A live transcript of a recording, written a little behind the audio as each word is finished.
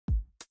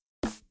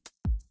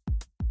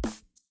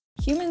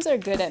Humans are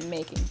good at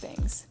making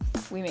things.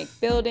 We make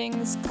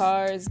buildings,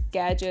 cars,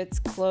 gadgets,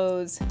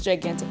 clothes,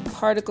 gigantic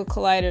particle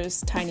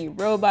colliders, tiny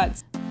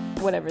robots,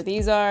 whatever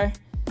these are.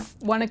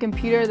 Want a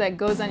computer that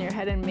goes on your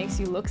head and makes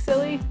you look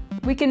silly?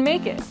 We can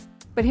make it.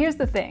 But here's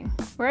the thing,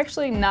 we're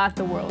actually not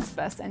the world's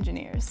best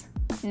engineers.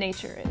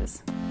 Nature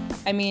is.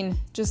 I mean,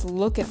 just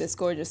look at this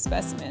gorgeous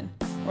specimen,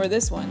 or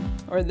this one,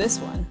 or this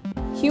one.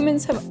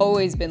 Humans have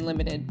always been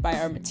limited by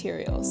our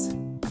materials,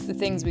 the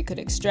things we could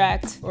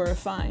extract or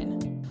refine,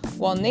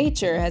 while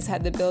nature has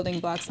had the building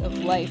blocks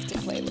of life to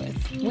play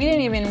with. We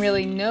didn't even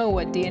really know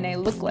what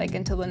DNA looked like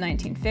until the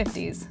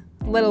 1950s,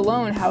 let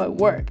alone how it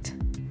worked.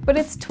 But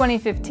it's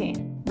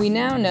 2015. We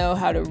now know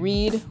how to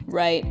read,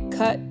 write,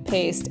 cut,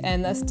 paste,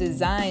 and thus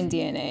design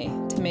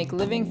DNA to make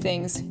living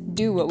things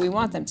do what we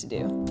want them to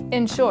do.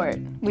 In short,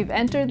 we've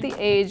entered the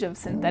age of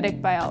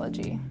synthetic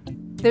biology.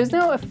 There's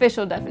no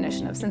official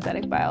definition of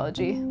synthetic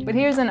biology, but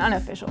here's an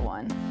unofficial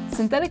one.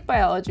 Synthetic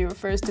biology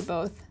refers to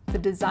both the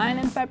design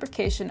and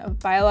fabrication of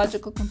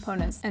biological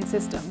components and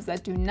systems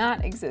that do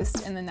not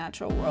exist in the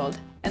natural world,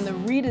 and the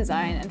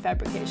redesign and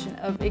fabrication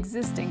of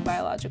existing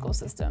biological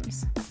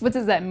systems. What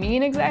does that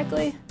mean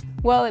exactly?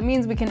 Well, it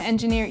means we can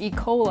engineer E.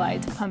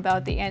 coli to pump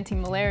out the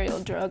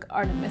anti-malarial drug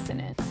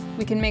artemisinin.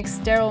 We can make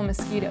sterile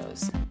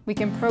mosquitoes. We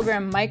can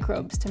program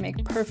microbes to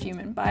make perfume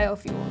and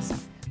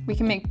biofuels. We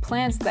can make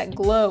plants that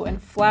glow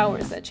and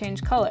flowers that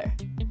change color.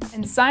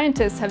 And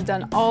scientists have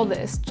done all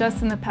this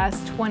just in the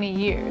past 20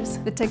 years.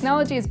 The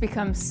technology has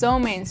become so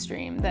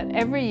mainstream that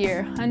every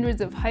year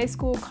hundreds of high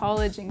school,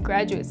 college, and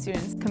graduate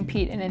students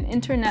compete in an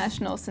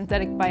international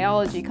synthetic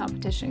biology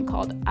competition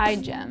called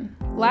iGEM.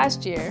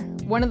 Last year,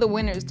 one of the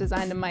winners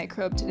designed a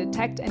microbe to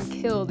detect and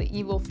kill the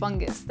evil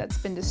fungus that's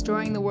been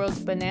destroying the world's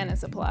banana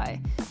supply.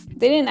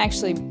 They didn't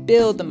actually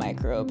build the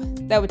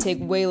microbe. That would take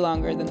way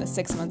longer than the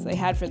 6 months they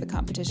had for the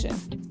competition.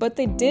 But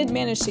they did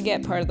manage to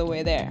get part of the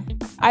way there.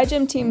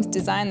 iGEM teams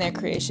design their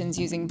creations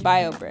using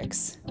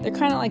biobricks. They're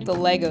kind of like the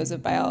Legos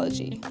of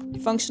biology,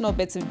 functional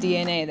bits of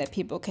DNA that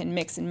people can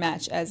mix and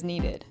match as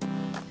needed.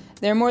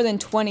 There are more than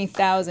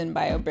 20,000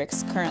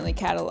 biobricks currently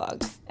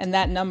cataloged, and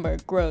that number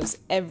grows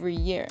every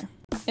year.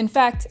 In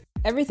fact,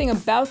 everything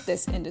about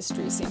this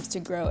industry seems to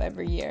grow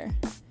every year.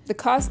 The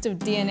cost of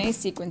DNA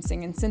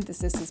sequencing and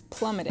synthesis is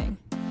plummeting.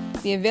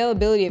 The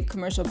availability of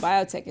commercial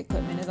biotech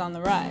equipment is on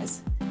the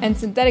rise. And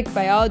synthetic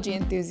biology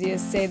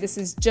enthusiasts say this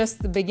is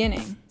just the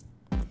beginning.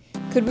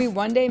 Could we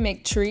one day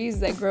make trees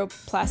that grow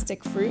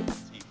plastic fruit?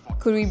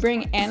 Could we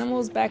bring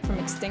animals back from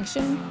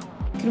extinction?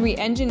 Could we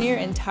engineer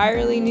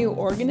entirely new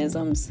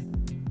organisms?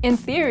 In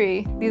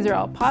theory, these are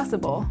all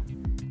possible.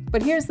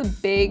 But here's the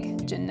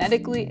big,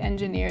 genetically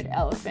engineered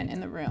elephant in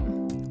the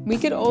room. We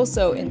could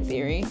also, in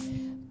theory,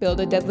 build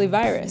a deadly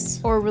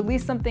virus, or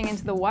release something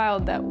into the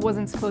wild that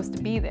wasn't supposed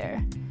to be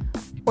there,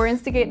 or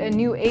instigate a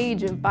new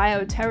age of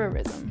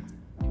bioterrorism.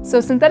 So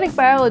synthetic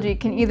biology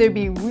can either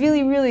be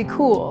really, really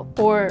cool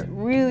or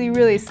really,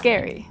 really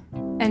scary.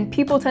 And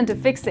people tend to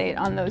fixate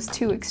on those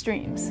two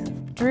extremes.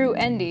 Drew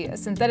Endy, a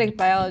synthetic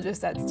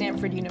biologist at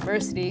Stanford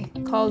University,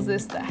 calls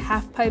this the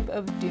half-pipe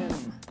of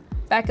doom.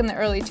 Back in the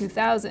early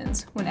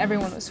 2000s, when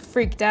everyone was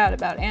freaked out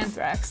about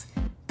anthrax,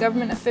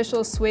 government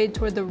officials swayed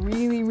toward the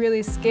really,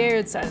 really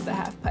scared side of the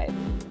half-pipe,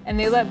 and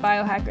they let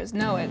biohackers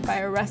know it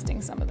by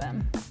arresting some of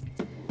them.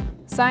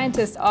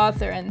 Scientist,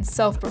 author, and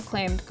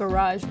self-proclaimed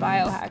garage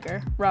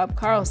biohacker Rob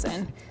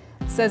Carlson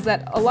says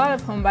that a lot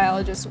of home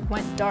biologists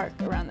went dark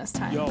around this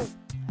time.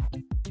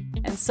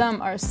 And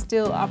some are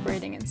still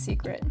operating in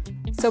secret.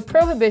 So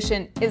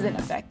prohibition isn't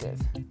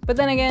effective. But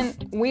then again,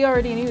 we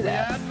already knew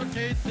that. We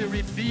advocate the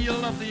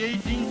repeal of the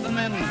 18th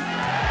Amendment.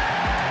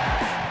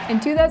 In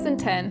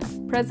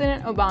 2010,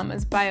 President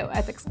Obama's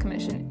Bioethics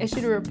Commission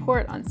issued a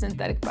report on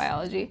synthetic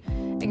biology,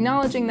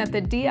 acknowledging that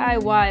the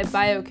DIY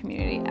bio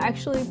community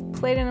actually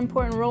played an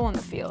important role in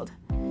the field,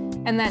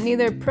 and that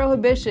neither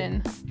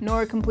prohibition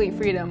nor complete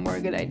freedom were a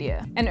good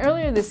idea. And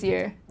earlier this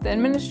year, the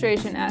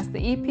administration asked the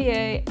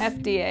EPA,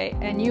 FDA,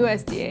 and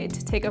USDA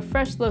to take a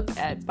fresh look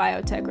at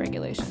biotech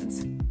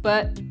regulations.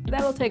 But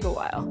that'll take a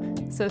while,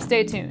 so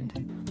stay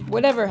tuned.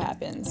 Whatever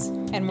happens,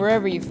 and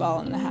wherever you fall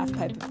in the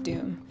half-pipe of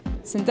doom,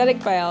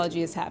 synthetic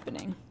biology is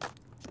happening.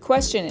 The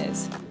question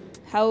is,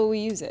 how will we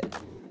use it?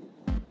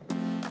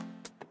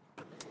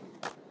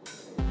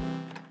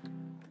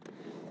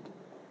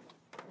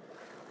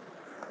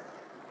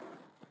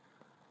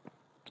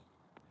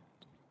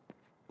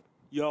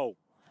 Yo.